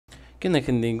¿Qué onda,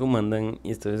 gente? ¿Cómo andan? Y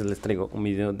esta vez les traigo un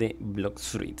video de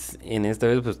bloxfruit. En esta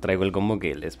vez pues traigo el combo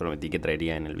que les prometí que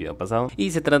traería en el video pasado. Y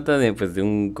se trata de de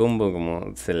un combo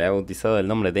como se le ha bautizado el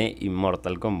nombre de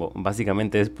Immortal Combo.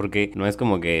 Básicamente es porque no es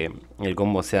como que el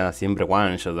combo sea siempre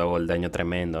one shot o el daño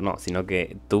tremendo, no, sino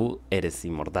que tú eres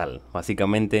inmortal.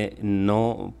 Básicamente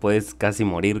no puedes casi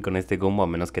morir con este combo a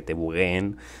menos que te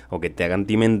bugueen o que te hagan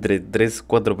team entre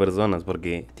 3-4 personas,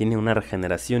 porque tiene una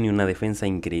regeneración y una defensa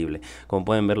increíble. Como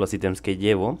pueden ver, los ítems que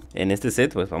llevo en este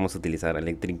set, pues vamos a utilizar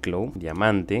Electric Claw,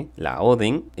 Diamante, la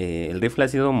Oden, el rifle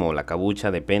Acidum o la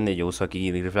cabucha, depende. Yo uso aquí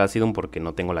el rifle Acidum porque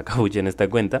no tengo la cabucha en esta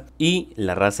cuenta, y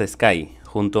la raza Sky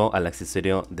junto al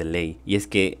accesorio de Ley. Y es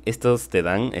que estos te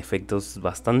dan efectos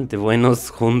bastante buenos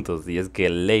juntos. Y es que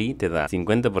el Ley te da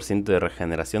 50% de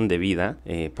regeneración de vida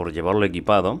por llevarlo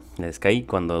equipado. El Sky,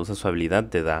 cuando usas su habilidad,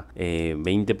 te da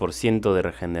 20% de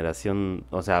regeneración.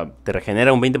 O sea, te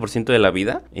regenera un 20% de la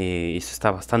vida. Eso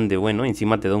está bastante bueno.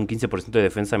 Encima te da un 15% de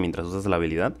defensa mientras usas la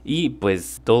habilidad. Y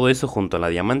pues todo eso junto a la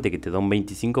Diamante, que te da un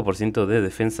 25% de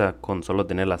defensa con solo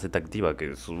tener la Z activa,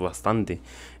 que es bastante.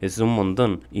 Es un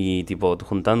montón. Y tipo,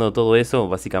 juntando todo eso,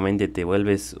 básicamente te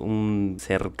vuelves un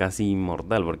ser casi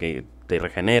inmortal, porque te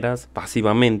regeneras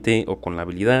pasivamente o con la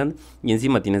habilidad, y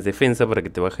encima tienes defensa para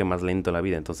que te baje más lento la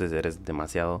vida. Entonces eres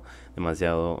demasiado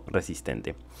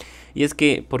resistente. Y es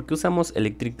que, ¿por qué usamos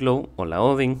Electric Claw o la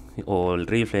Oden o el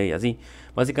rifle y así?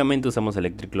 Básicamente usamos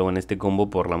Electric Claw en este combo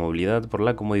por la movilidad, por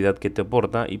la comodidad que te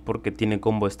aporta y porque tiene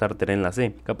combo starter en la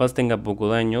C. Capaz tenga poco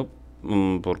daño,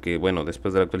 porque bueno,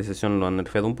 después de la actualización lo han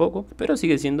nerfeado un poco, pero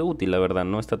sigue siendo útil, la verdad,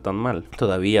 no está tan mal.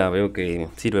 Todavía veo que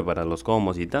sirve para los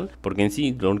combos y tal, porque en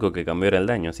sí lo único que cambió era el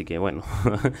daño, así que bueno.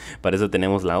 Para eso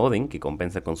tenemos la Oden, que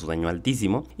compensa con su daño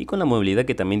altísimo, y con la movilidad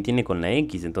que también tiene con la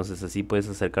X, entonces así puedes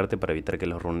acercarte para evitar que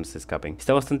los runners se escapen.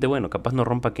 Está bastante bueno, capaz no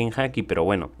rompa Ken Haki, pero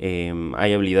bueno,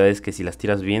 hay habilidades que si las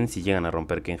tiras bien, si llegan a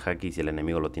romper Ken Haki si el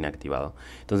enemigo lo tiene activado.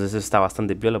 Entonces eso está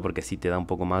bastante piola, porque así te da un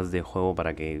poco más de juego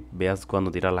para que veas cuándo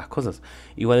tirar las cosas.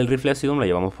 Igual el rifle Acidum lo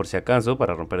llevamos por si acaso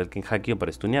para romper el Ken Haki o para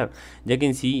stunear, ya que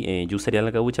en sí yo usaría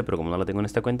la cabucha, pero como no la tengo en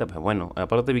esta cuenta, pues bueno,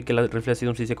 aparte vi que el rifle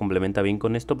Acidum sí se complementa bien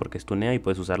con esto porque stunea y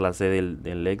puedes usar la C del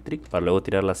Electric para luego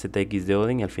tirar la ZX de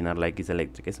Oden y al final la X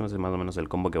Electric. Ese es más o menos el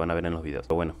combo que van a ver en los videos.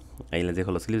 Pero bueno, ahí les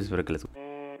dejo los clips, espero que les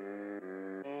guste.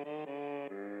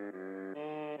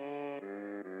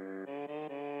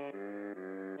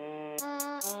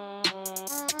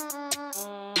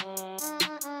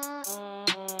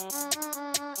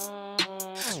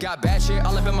 Got bad shit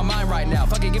all up in my mind right now.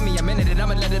 Fuck it, give me a minute and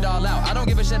I'ma let it all out. I don't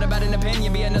give a shit about an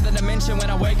opinion, be another dimension when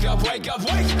I wake up, wake up,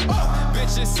 wake up.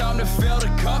 Bitch, it's time to fill the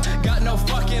cup. Got no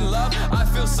fucking love, I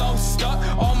feel so stuck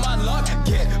on my luck.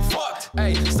 Get fucked.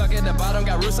 Ayy, stuck at the bottom,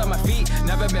 got roots on my feet.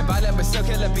 Never been violent, but still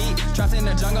kill a beat. Trapped in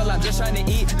the jungle, I'm just trying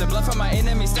to eat. The blood from my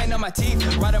enemies stained on my teeth.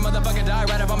 Ride a motherfucker die,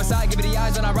 right up on my side. Give me the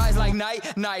eyes when I rise like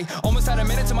night, night. Almost had a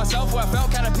minute to myself where I felt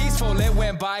kinda peaceful. It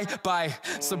went by.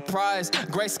 Surprise,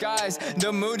 gray skies,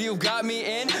 the mood you got me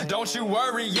in. Don't you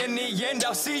worry, in the end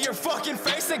I'll see your fucking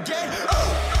face again.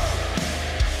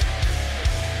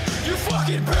 You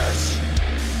fucking bitch.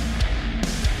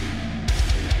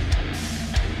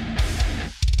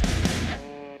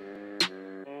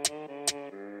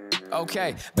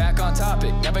 Okay, back on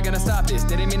topic, never gonna stop this.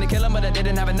 Didn't mean to kill him, but I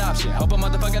didn't have an option. Hope a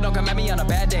motherfucker don't come at me on a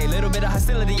bad day. Little bit of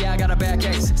hostility, yeah, I got a bad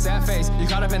case. Sad face, you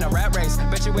caught up in a rat race.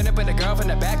 Bet you went up with a girl from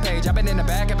the back page. I've been in the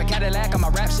back of a Cadillac on my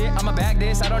rap shit. I'ma back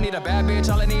this, I don't need a bad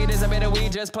bitch. All I need is a bit of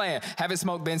weed, just playing. Haven't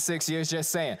smoked, been 6 years, just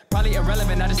saying. Probably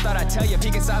irrelevant, I just thought I'd tell you.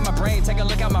 Peek inside my brain, take a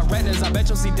look at my retinas. I bet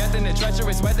you'll see death in the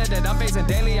treacherous weather that I'm facing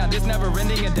daily on this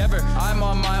never-ending endeavor. I'm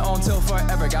on my own till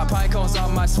forever, got pine cones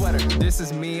on my sweater. This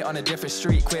is me on a different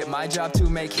street, quit my job to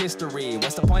make history.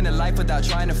 What's the point of life without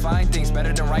trying to find things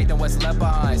better than right than what's left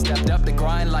behind? Stepped up the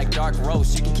grind like dark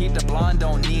roast. You can keep the blonde,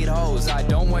 don't need hoes. I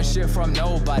don't want shit from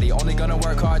nobody. Only gonna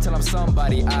work hard till I'm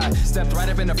somebody. I stepped right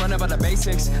up in the front of all the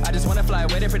basics. I just wanna fly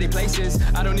away to pretty places.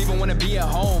 I don't even wanna be at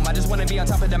home. I just wanna be on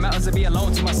top of the mountains and be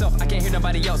alone to myself. I can't hear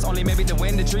nobody else. Only maybe the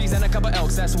wind, the trees, and a couple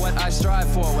elks. That's what I strive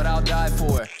for, what I'll die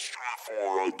for.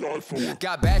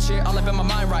 Got bad shit all up in my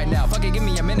mind right now. Fuck it, give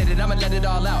me a minute and I'ma let it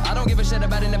all out. I don't give a shit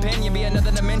about an opinion, be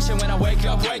another dimension when I wake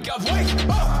up, wake up, wake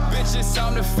up. Bitch, it's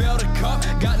time to fill the cup.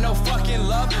 Got no fucking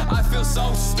love, I feel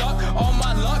so stuck on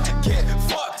my luck. Get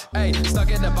fucked. Ayy,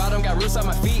 stuck at the bottom, got roots on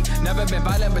my feet. Never been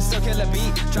violent, but still kill a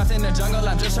beat. Trapped in the jungle,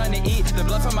 I'm just trying to eat. The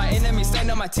blood from my enemies stained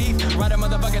on my teeth. Ride a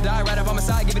motherfucker die, right up on my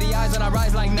side. Give me the eyes when I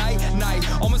rise like night, night.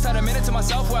 Almost had a minute to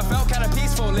myself where I felt kinda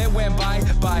peaceful. It went by.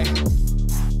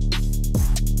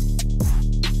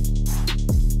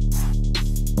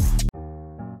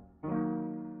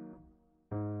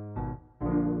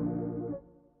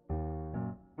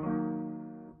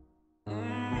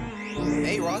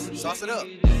 Sauce it up.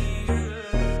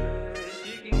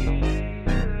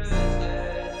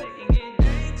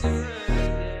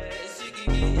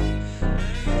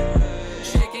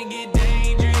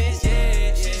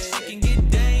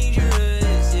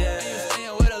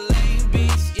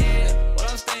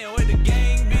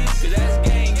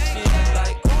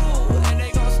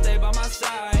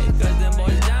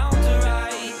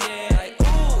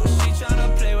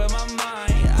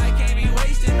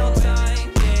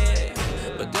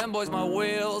 My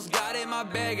wheels got in my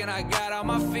bag and I got out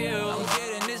my field. I'm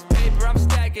getting this paper, I'm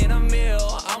stacking a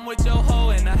meal. I'm with your hoe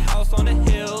in the house on the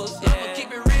hills. Yeah. I'ma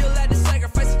keep it real, at the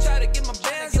sacrifice to try to get my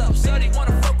bands up. Shorty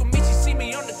wanna fuck with me, she see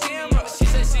me on the camera. She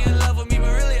said she in love with me,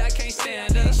 but really I can't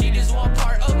stand her. She just want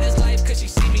part of this life cause she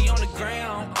see me on the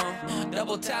ground.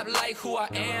 Double tap like who I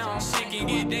am. Shit can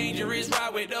get dangerous,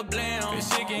 ride with the blam.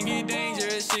 Shit can get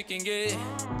dangerous, shit can get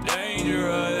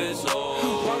dangerous.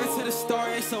 Oh. Walking to the store,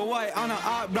 it's so white on an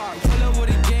op block. Pull up with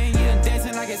a gang, yeah, I'm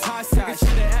dancing like it's hot sauce. To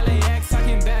the LAX,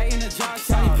 talking back in the drop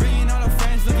top. Bringing all the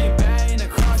friends, looking bad in the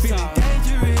cross. Feeling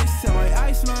dangerous, so I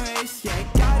ice my race. Yeah,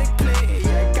 I got it clear,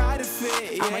 yeah, I got it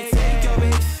fit. Yeah, I might take your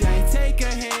bitch, I ain't take a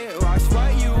hit. Watch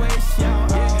what you wish,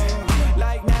 yeah.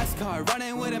 Like NASCAR,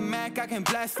 running with a Mac, I can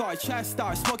blast far. Trash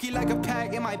star, smoky like a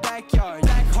pack in my backyard.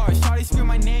 Black heart, shawty scream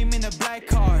my name in the black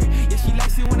car. Yeah, she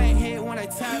likes it when I hit, when I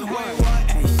tap. Wait,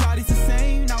 what? Hey, shawty's the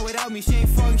same, not without me, she ain't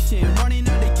function. Running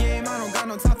out the game, I don't got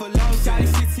no time for love. Shawty,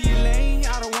 stick to your lane,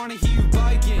 I don't wanna hear you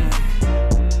bugging.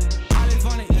 I live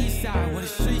on the east side, with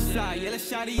the street side. Yeah, the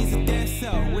shawty is a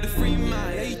dancer, with a free mind.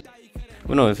 Hey.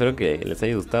 Bueno, espero que les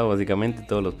haya gustado básicamente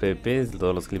todos los PvPs,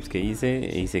 todos los clips que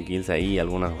hice kills ahí,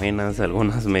 algunas buenas,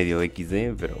 algunas medio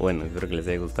XD, pero bueno, espero que les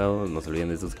haya gustado. No se olviden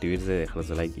de suscribirse, dejar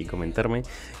su like y comentarme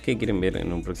qué quieren ver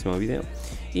en un próximo video.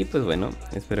 Y pues bueno,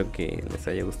 espero que les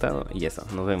haya gustado y eso,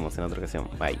 nos vemos en otra ocasión,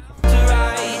 bye.